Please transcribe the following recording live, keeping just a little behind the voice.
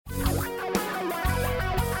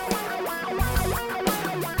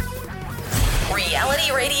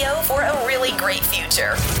great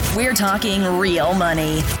future. We're talking real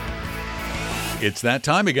money. It's that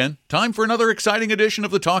time again. Time for another exciting edition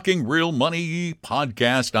of the Talking Real Money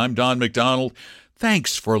podcast. I'm Don McDonald.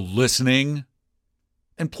 Thanks for listening.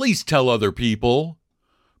 And please tell other people,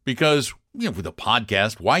 because, with a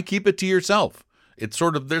podcast, why keep it to yourself? It's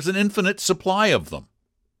sort of, there's an infinite supply of them.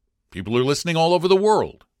 People are listening all over the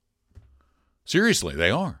world. Seriously,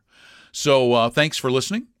 they are. So thanks for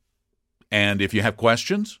listening. And if you have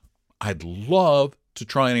questions, I'd love to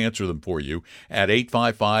try and answer them for you at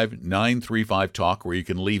 855-935-TALK, where you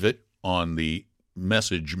can leave it on the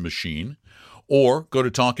message machine, or go to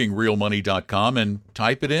talkingrealmoney.com and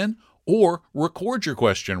type it in, or record your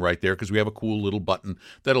question right there, because we have a cool little button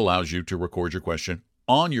that allows you to record your question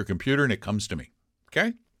on your computer, and it comes to me.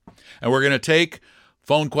 Okay? And we're going to take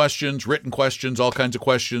phone questions, written questions, all kinds of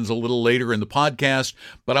questions a little later in the podcast.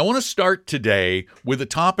 But I want to start today with a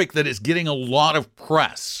topic that is getting a lot of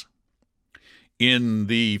press in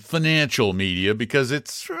the financial media, because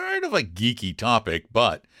it's sort of a geeky topic,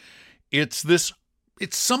 but it's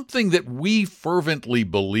something that we fervently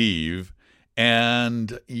believe,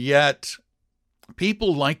 and yet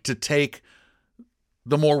people like to take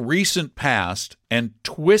the more recent past and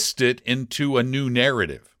twist it into a new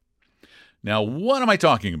narrative. Now, what am I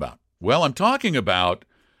talking about? Well, I'm talking about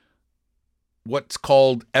what's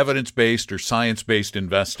called evidence-based or science-based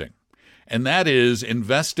investing. And that is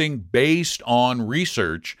investing based on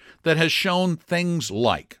research that has shown things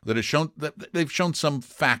like, that they've shown some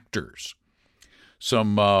factors,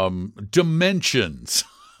 some dimensions,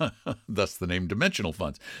 thus the name dimensional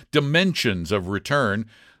funds, dimensions of return,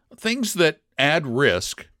 things that add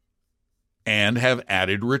risk and have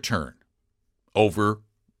added return over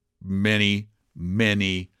many,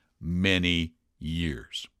 many, many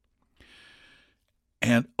years.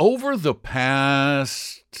 And over the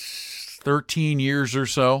past 13 years or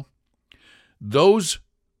so, those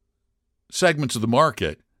segments of the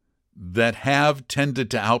market that have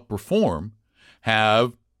tended to outperform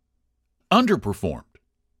have underperformed.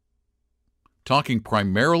 Talking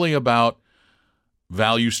primarily about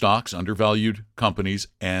value stocks, undervalued companies,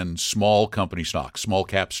 and small company stocks, small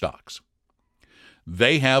cap stocks.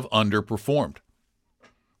 They have underperformed.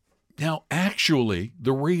 Now, actually,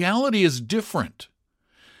 the reality is different.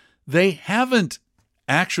 They haven't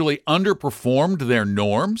actually underperformed their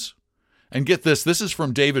norms. And get this is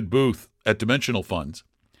from David Booth at Dimensional Funds.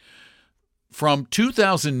 From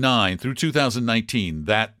 2009 through 2019,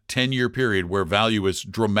 that 10-year period where value is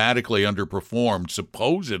dramatically underperformed,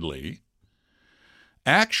 supposedly,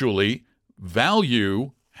 actually,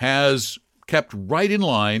 value has kept right in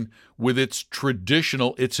line with its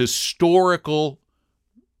historical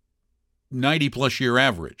 90-plus year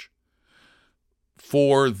average.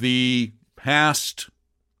 For the past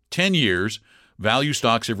 10 years, value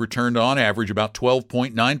stocks have returned on average about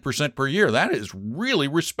 12.9% per year. That is really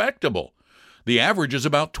respectable. The average is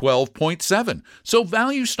about 12.7%. So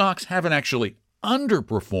value stocks haven't actually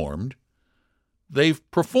underperformed. They've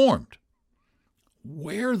performed.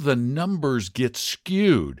 Where the numbers get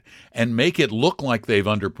skewed and make it look like they've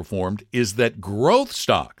underperformed is that growth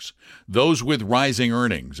stocks, those with rising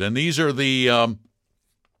earnings, and these are the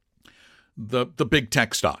big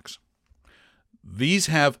tech stocks, these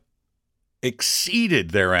have exceeded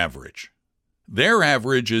their average. Their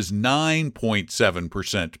average is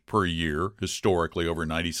 9.7% per year, historically over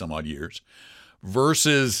 90-some-odd years,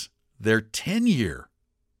 versus their 10-year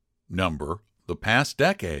number, the past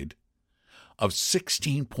decade, of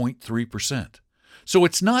 16.3%. So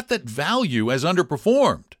it's not that value has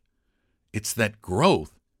underperformed. It's that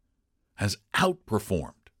growth has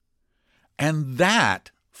outperformed. And that,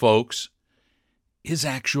 folks, is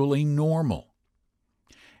actually normal.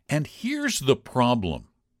 And here's the problem.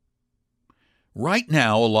 Right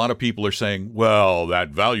now, a lot of people are saying, well, that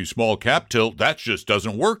value small cap tilt, that just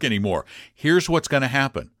doesn't work anymore. Here's what's going to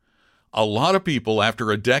happen. A lot of people,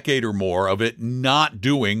 after a decade or more of it not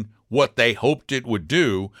doing what they hoped it would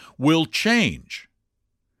do, will change.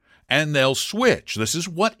 And they'll switch. This is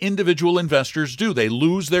what individual investors do. They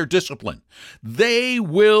lose their discipline. They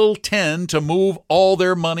will tend to move all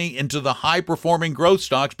their money into the high-performing growth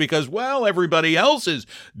stocks because, well, everybody else is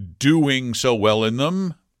doing so well in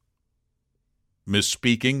them.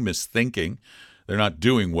 Misspeaking, misthinking. They're not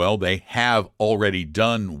doing well. They have already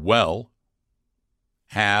done well.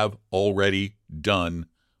 Have already done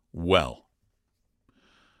well.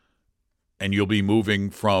 And you'll be moving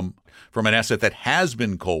from an asset that has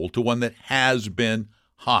been cold to one that has been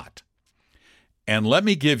hot. And let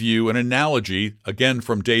me give you an analogy, again,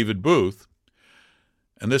 from David Booth.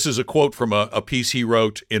 And this is a quote from a piece he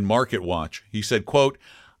wrote in MarketWatch. He said, quote,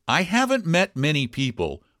 "I haven't met many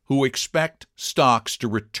people who expect stocks to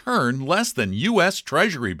return less than U.S.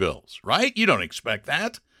 Treasury bills, right? You don't expect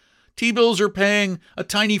that. T-bills are paying a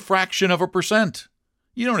tiny fraction of a percent.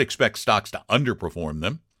 You don't expect stocks to underperform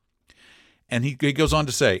them. And he goes on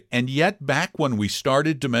to say, and yet back when we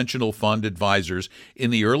started Dimensional Fund Advisors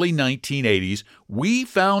in the early 1980s, we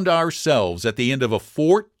found ourselves at the end of a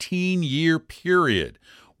 14-year period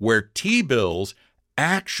where T-bills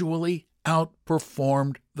actually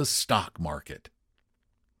outperformed the stock market.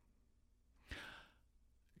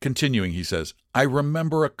 Continuing, he says, I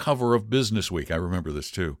remember a cover of Business Week, I remember this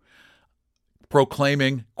too,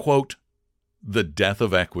 proclaiming, quote, the death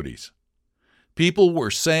of equities. People were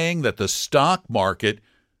saying that the stock market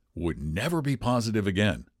would never be positive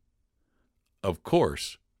again. Of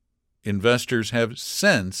course, investors have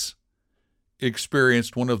since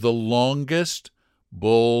experienced one of the longest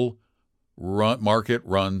bull market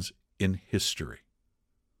runs in history.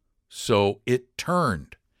 So it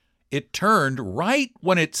turned. It turned right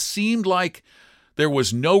when it seemed like there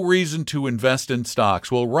was no reason to invest in stocks.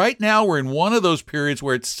 Well, right now we're in one of those periods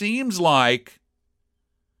where it seems like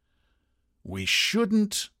we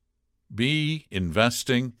shouldn't be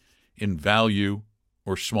investing in value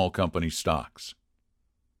or small company stocks.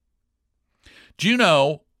 Do you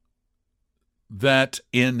know that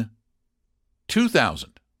in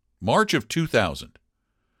 2000, March of 2000,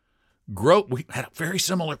 we had a very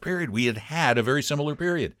similar period. We had a very similar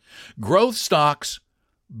period. Growth stocks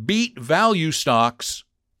beat value stocks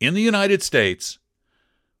in the United States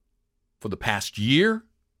for the past year,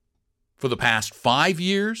 for the past 5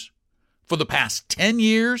 years, for the past 10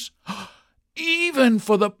 years, even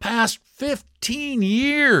for the past 15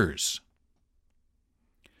 years.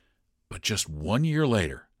 But just 1 year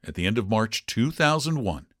later, at the end of March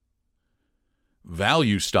 2001,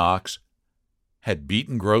 value stocks had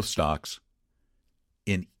beaten growth stocks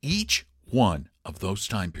in each one of those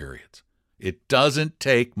time periods. It doesn't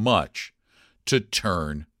take much to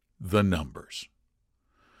turn the numbers.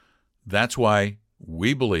 That's why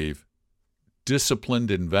we believe disciplined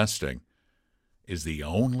investing is the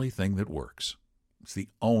only thing that works. It's the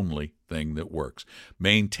only thing that works.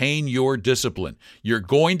 Maintain your discipline. You're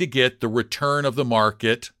going to get the return of the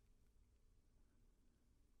market.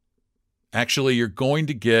 Actually, you're going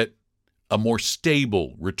to get a more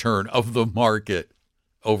stable return of the market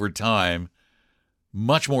over time,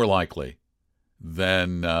 much more likely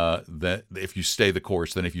than if you stay the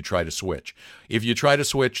course than if you try to switch. If you try to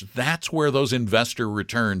switch, that's where those investor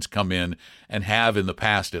returns come in and have in the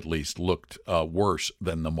past at least looked worse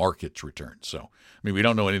than the market's returns. So, I mean, we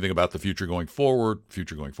don't know anything about the future going forward.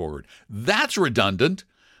 That's redundant.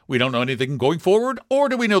 We don't know anything going forward, or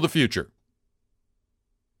do we know the future?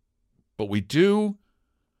 But we do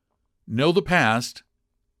know the past,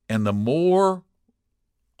 and the more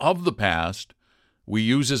of the past we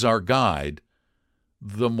use as our guide,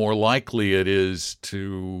 the more likely it is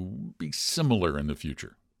to be similar in the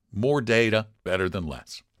future. More data, better than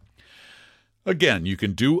less. Again, you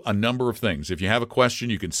can do a number of things. If you have a question,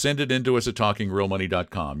 you can send it in to us at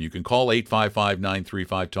TalkingRealMoney.com. You can call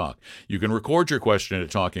 855-935-TALK. You can record your question at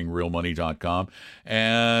TalkingRealMoney.com,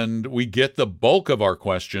 and we get the bulk of our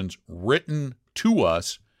questions written to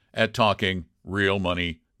us at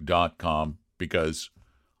TalkingRealMoney.com because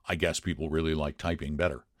I guess people really like typing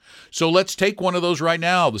better. So let's take one of those right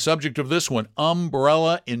now. The subject of this one,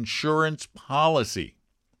 umbrella insurance policy.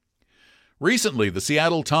 Recently, the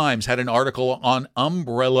Seattle Times had an article on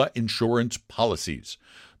umbrella insurance policies.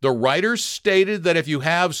 The writers stated that if you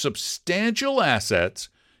have substantial assets,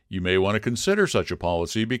 you may want to consider such a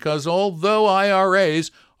policy because although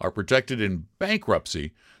IRAs are protected in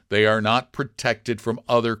bankruptcy, they are not protected from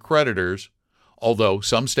other creditors, although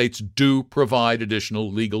some states do provide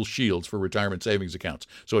additional legal shields for retirement savings accounts.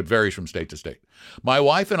 So it varies from state to state. My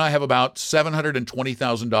wife and I have about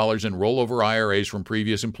 $720,000 in rollover IRAs from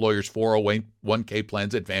previous employers' 401k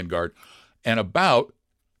plans at Vanguard and about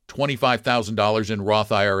 $25,000 in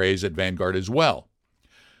Roth IRAs at Vanguard as well.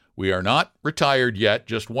 We are not retired yet,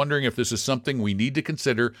 just wondering if this is something we need to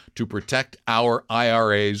consider to protect our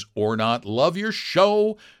IRAs or not. Love your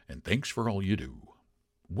show, and thanks for all you do.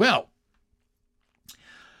 Well,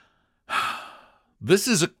 this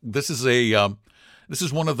is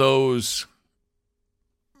one of those.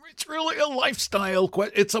 It's really a lifestyle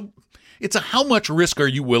question. It's a how much risk are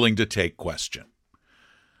you willing to take question.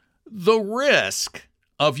 The risk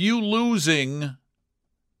of you losing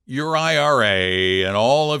your IRA and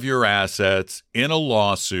all of your assets in a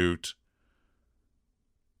lawsuit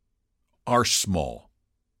are small.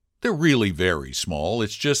 They're really very small.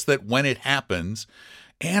 It's just that when it happens,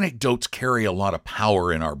 anecdotes carry a lot of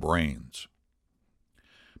power in our brains.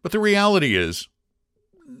 But the reality is,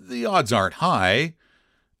 the odds aren't high,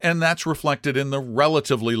 and that's reflected in the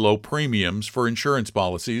relatively low premiums for insurance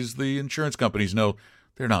policies. The insurance companies know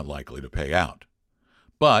they're not likely to pay out.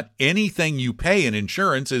 But anything you pay in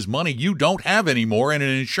insurance is money you don't have anymore, and an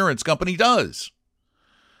insurance company does.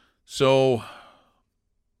 So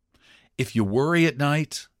if you worry at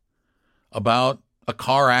night about a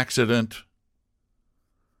car accident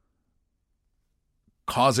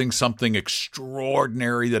causing something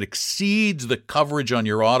extraordinary that exceeds the coverage on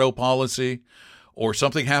your auto policy, or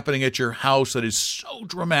something happening at your house that is so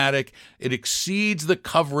dramatic it exceeds the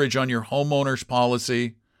coverage on your homeowner's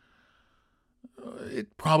policy,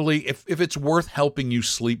 it probably, if it's worth helping you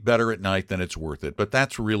sleep better at night, then it's worth it. But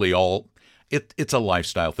that's really all. It's a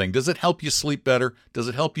lifestyle thing. Does it help you sleep better? Does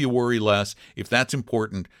it help you worry less? If that's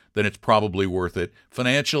important, then it's probably worth it.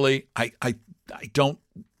 Financially, I don't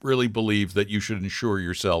really believe that you should insure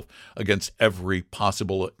yourself against every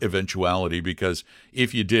possible eventuality, because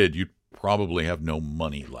if you did, you'd probably have no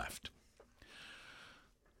money left.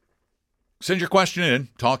 Send your question in,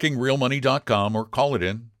 talkingrealmoney.com, or call it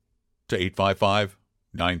in to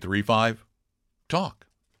 855-935-TALK.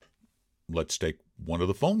 Let's take one of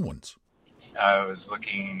the phone ones. I was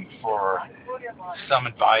looking for some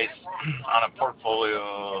advice on a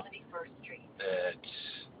portfolio that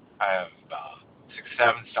I have about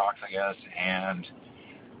 6-7 stocks, I guess, and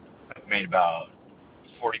I've made about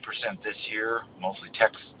 40% this year, mostly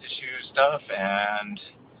tech issue stuff, and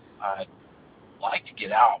I'd like to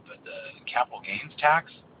get out, but the capital gains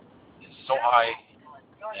tax is so high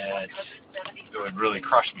that it would really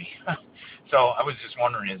crush me. So I was just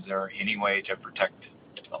wondering, is there any way to protect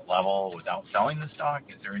the level without selling the stock?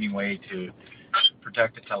 Is there any way to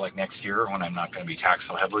protect it till like next year when I'm not going to be taxed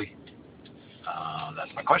so heavily?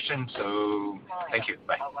 That's my question. So thank you.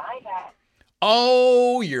 Bye.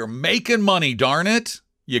 Oh, you're making money, darn it.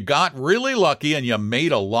 You got really lucky and you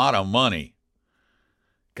made a lot of money.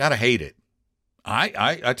 Gotta hate it.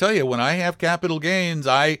 I tell you, when I have capital gains,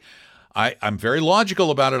 I'm very logical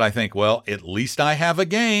about it. I think, well, at least I have a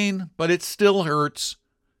gain, but it still hurts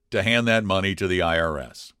to hand that money to the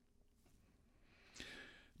IRS.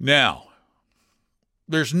 Now,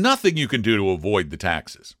 there's nothing you can do to avoid the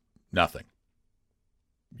taxes. Nothing.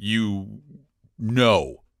 You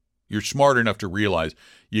know, you're smart enough to realize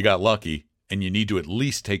you got lucky and you need to at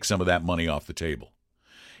least take some of that money off the table.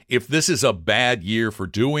 If this is a bad year for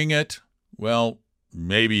doing it, well,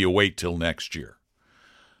 maybe you wait till next year.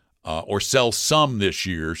 Or sell some this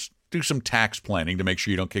year. Do some tax planning to make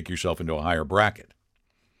sure you don't kick yourself into a higher bracket.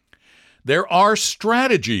 There are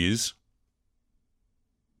strategies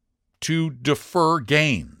to defer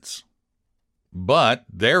gains, but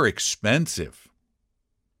they're expensive.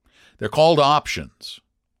 They're called options.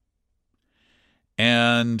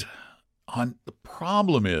 And the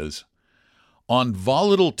problem is, on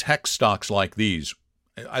volatile tech stocks like these,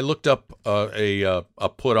 I looked up a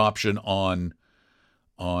put option on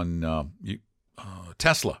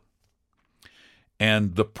Tesla.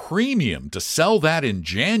 And the premium to sell that in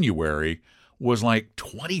January was like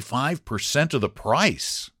 25% of the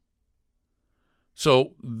price.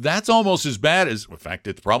 So that's almost as bad as, in fact,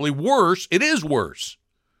 it's probably worse. It is worse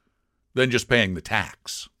than just paying the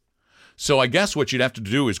tax. So I guess what you'd have to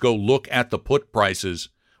do is go look at the put prices,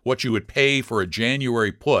 what you would pay for a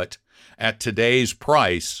January put at today's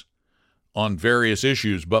price on various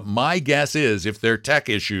issues. But my guess is, if they're tech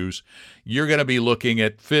issues, you're going to be looking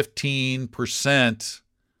at 15%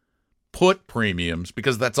 put premiums,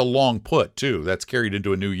 because that's a long put too. That's carried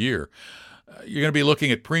into a new year. You're going to be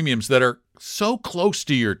looking at premiums that are so close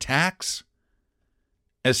to your tax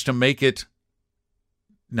as to make it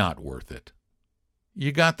not worth it.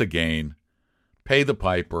 You got the gain, pay the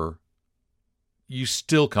piper, you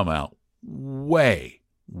still come out way,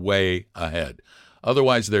 way ahead.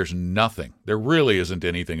 Otherwise, there's nothing. There really isn't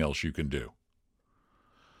anything else you can do.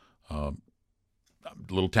 A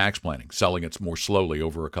little tax planning, selling it more slowly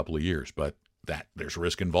over a couple of years, but there's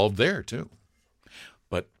risk involved there too.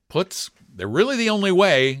 But puts, they're really the only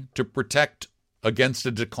way to protect against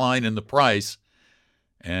a decline in the price,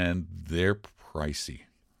 and they're pricey.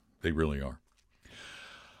 They really are.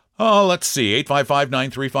 Oh, let's see.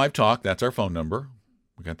 855-935-TALK. That's our phone number.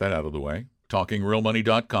 We got that out of the way.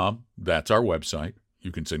 TalkingRealMoney.com. That's our website.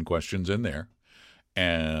 You can send questions in there.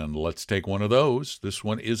 And let's take one of those. This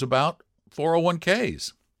one is about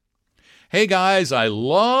 401ks. Hey, guys, I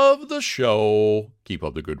love the show. Keep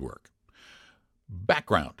up the good work.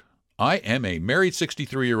 Background. I am a married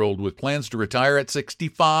 63-year-old with plans to retire at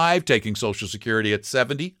 65, taking Social Security at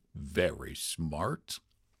 70. Very smart.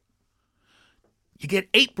 You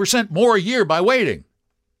get 8% more a year by waiting.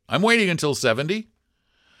 I'm waiting until 70.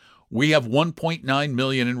 We have 1.9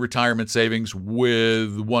 million in retirement savings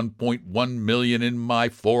with 1.1 million in my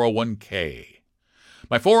 401k.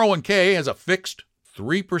 My 401k has a fixed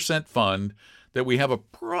 3% fund that we have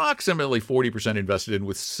approximately 40% invested in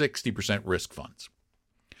with 60% risk funds.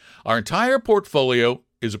 Our entire portfolio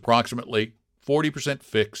is approximately 40%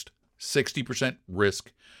 fixed, 60%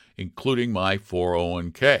 risk, including my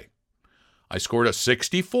 401k. I scored a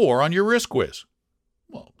 64 on your risk quiz.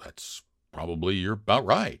 Well, that's probably you're about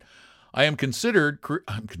right. I'm considering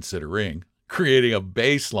creating a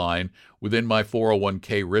baseline within my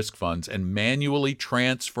 401k risk funds and manually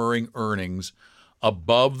transferring earnings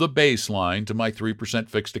above the baseline to my 3%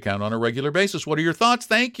 fixed account on a regular basis. What are your thoughts?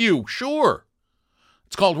 Thank you. Sure.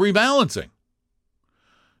 It's called rebalancing.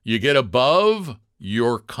 You get above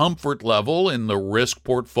your comfort level in the risk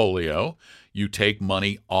portfolio. You take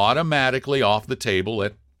money automatically off the table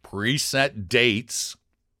at preset dates.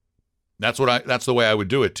 That's the way I would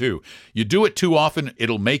do it too. You do it too often,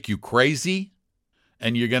 it'll make you crazy,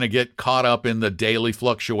 and you're going to get caught up in the daily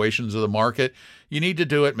fluctuations of the market. You need to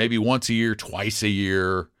do it maybe once a year, twice a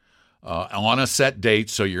year, on a set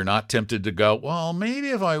date, so you're not tempted to go, well,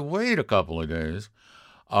 maybe if I wait a couple of days.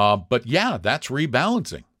 But yeah, that's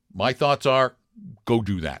rebalancing. My thoughts are, go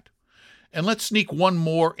do that. And let's sneak one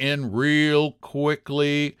more in real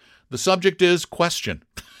quickly. The subject is question.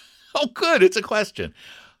 Oh, good. It's a question.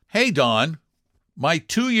 Hey, Don, my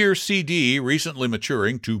 2-year CD, recently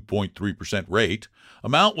maturing, 2.3% rate,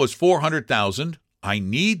 amount was $400,000. I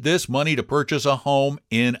need this money to purchase a home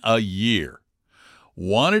in a year.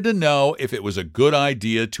 Wanted to know if it was a good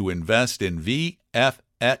idea to invest in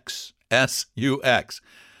VFSUX.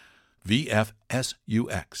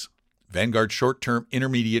 VFSUX. Vanguard Short-Term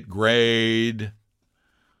Intermediate Grade,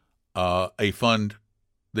 a fund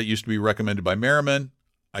that used to be recommended by Merriman.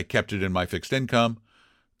 I kept it in my fixed income.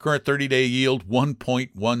 Current 30-day yield,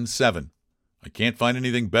 1.17. I can't find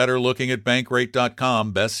anything better looking at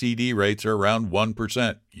Bankrate.com. Best CD rates are around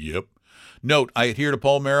 1%. Yep. Note, I adhere to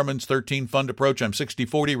Paul Merriman's 13 fund approach. I'm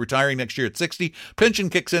 60-40, retiring next year at 60. Pension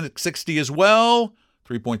kicks in at 60 as well.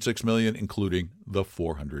 $3.6 million, including the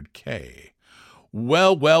 $400K.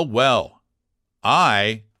 Well.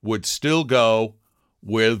 I would still go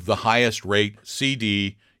with the highest rate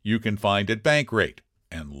CD you can find at Bankrate.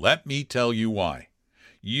 And let me tell you why.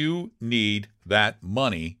 You need that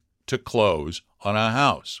money to close on a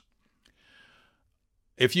house.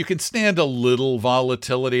 If you can stand a little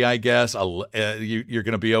volatility, I guess, you're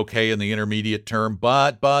going to be okay in the intermediate term.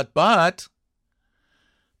 But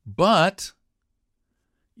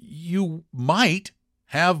you might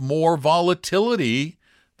have more volatility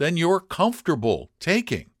than you're comfortable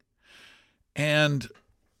taking. And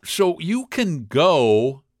so you can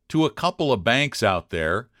go to a couple of banks out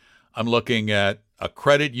there. I'm looking at a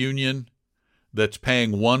credit union that's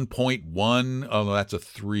paying 1.1. Oh, that's a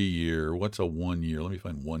 3-year. What's a 1 year? Let me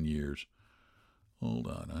find 1 year's. Hold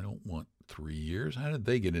on. I don't want 3 years. How did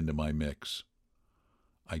they get into my mix?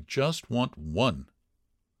 I just want 1.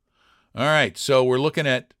 All right. So we're looking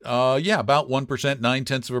at, about 1%,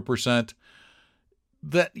 0.9%.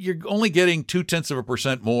 That you're only getting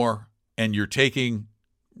 0.2% more, and you're taking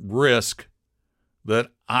risk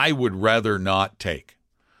that I would rather not take.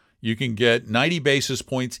 You can get 90 basis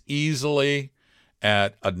points easily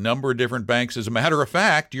at a number of different banks. As a matter of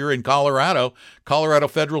fact, you're in Colorado. Colorado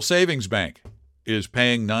Federal Savings Bank is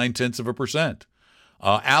paying 0.9%.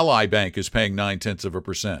 Ally Bank is paying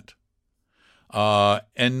 0.9%.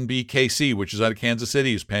 NBKC, which is out of Kansas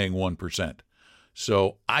City, is paying 1%.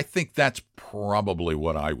 So I think that's probably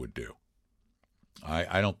what I would do.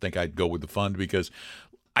 I don't think I'd go with the fund because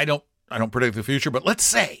I don't predict the future. But let's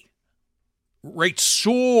say rates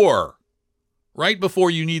soar right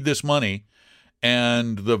before you need this money,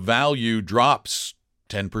 and the value drops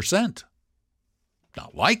 10%.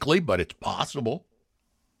 Not likely, but it's possible.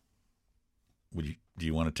 Do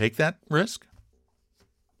you want to take that risk?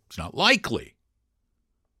 It's not likely,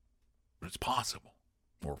 but it's possible.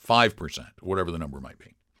 Or 5%, whatever the number might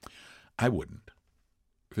be. I wouldn't.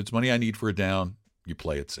 If it's money I need for a down, you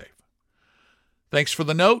play it safe. Thanks for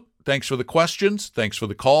the note. Thanks for the questions. Thanks for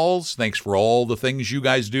the calls. Thanks for all the things you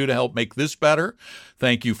guys do to help make this better.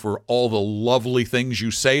 Thank you for all the lovely things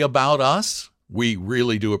you say about us. We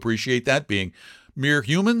really do appreciate that. Being mere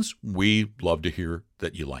humans, we love to hear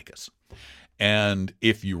that you like us. And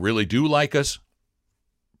if you really do like us,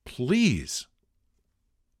 please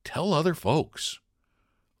tell other folks.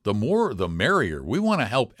 The more, the merrier. We want to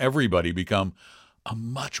help everybody become a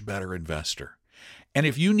much better investor. And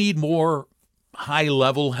if you need more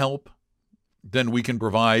high-level help than we can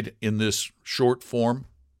provide in this short-form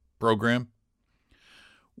program,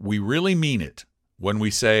 we really mean it when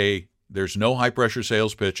we say there's no high-pressure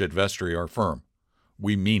sales pitch at Vestry, our firm.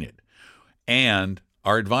 We mean it. And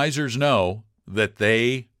our advisors know that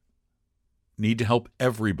they need to help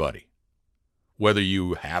everybody, whether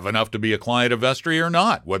you have enough to be a client of Vestry or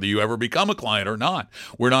not, whether you ever become a client or not.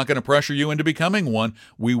 We're not going to pressure you into becoming one.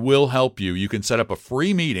 We will help you. You can set up a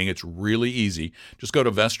free meeting. It's really easy. Just go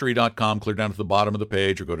to Vestry.com, clear down to the bottom of the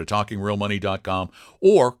page, or go to TalkingRealMoney.com,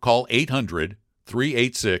 or call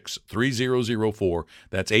 800-386-3004.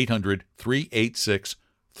 That's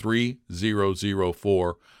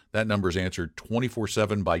 800-386-3004. That number is answered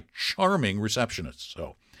 24/7 by charming receptionists.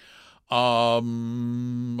 So, I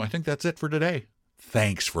think that's it for today.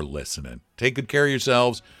 Thanks for listening. Take good care of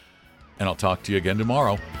yourselves, and I'll talk to you again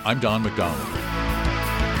tomorrow. I'm Don McDonald.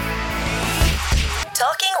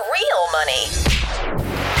 Talking Real Money.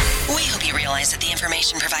 We hope you realize that the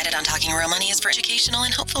information provided on Talking Real Money is for educational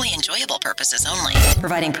and hopefully enjoyable purposes only.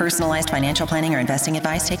 Providing personalized financial planning or investing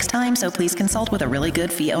advice takes time, so please consult with a really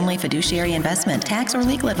good fee-only fiduciary investment, tax, or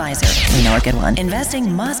legal advisor. We know a good one.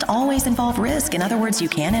 Investing must always involve risk. In other words, you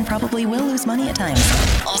can and probably will lose money at times.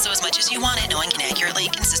 Also, as much as you want it, no one can accurately,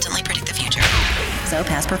 consistently predict the future. So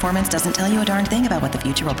past performance doesn't tell you a darn thing about what the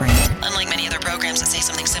future will bring. Unlike many other programs that say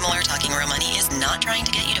something similar, Talking Real Money is not trying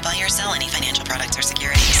to get you to buy or sell any financial products or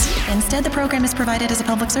securities. Instead, the program is provided as a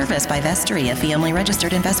public service by Vestry, a fee-only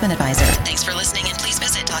registered investment advisor. Thanks for listening, and please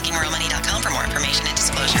visit TalkingRealMoney.com for more information and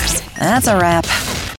disclosures. That's a wrap.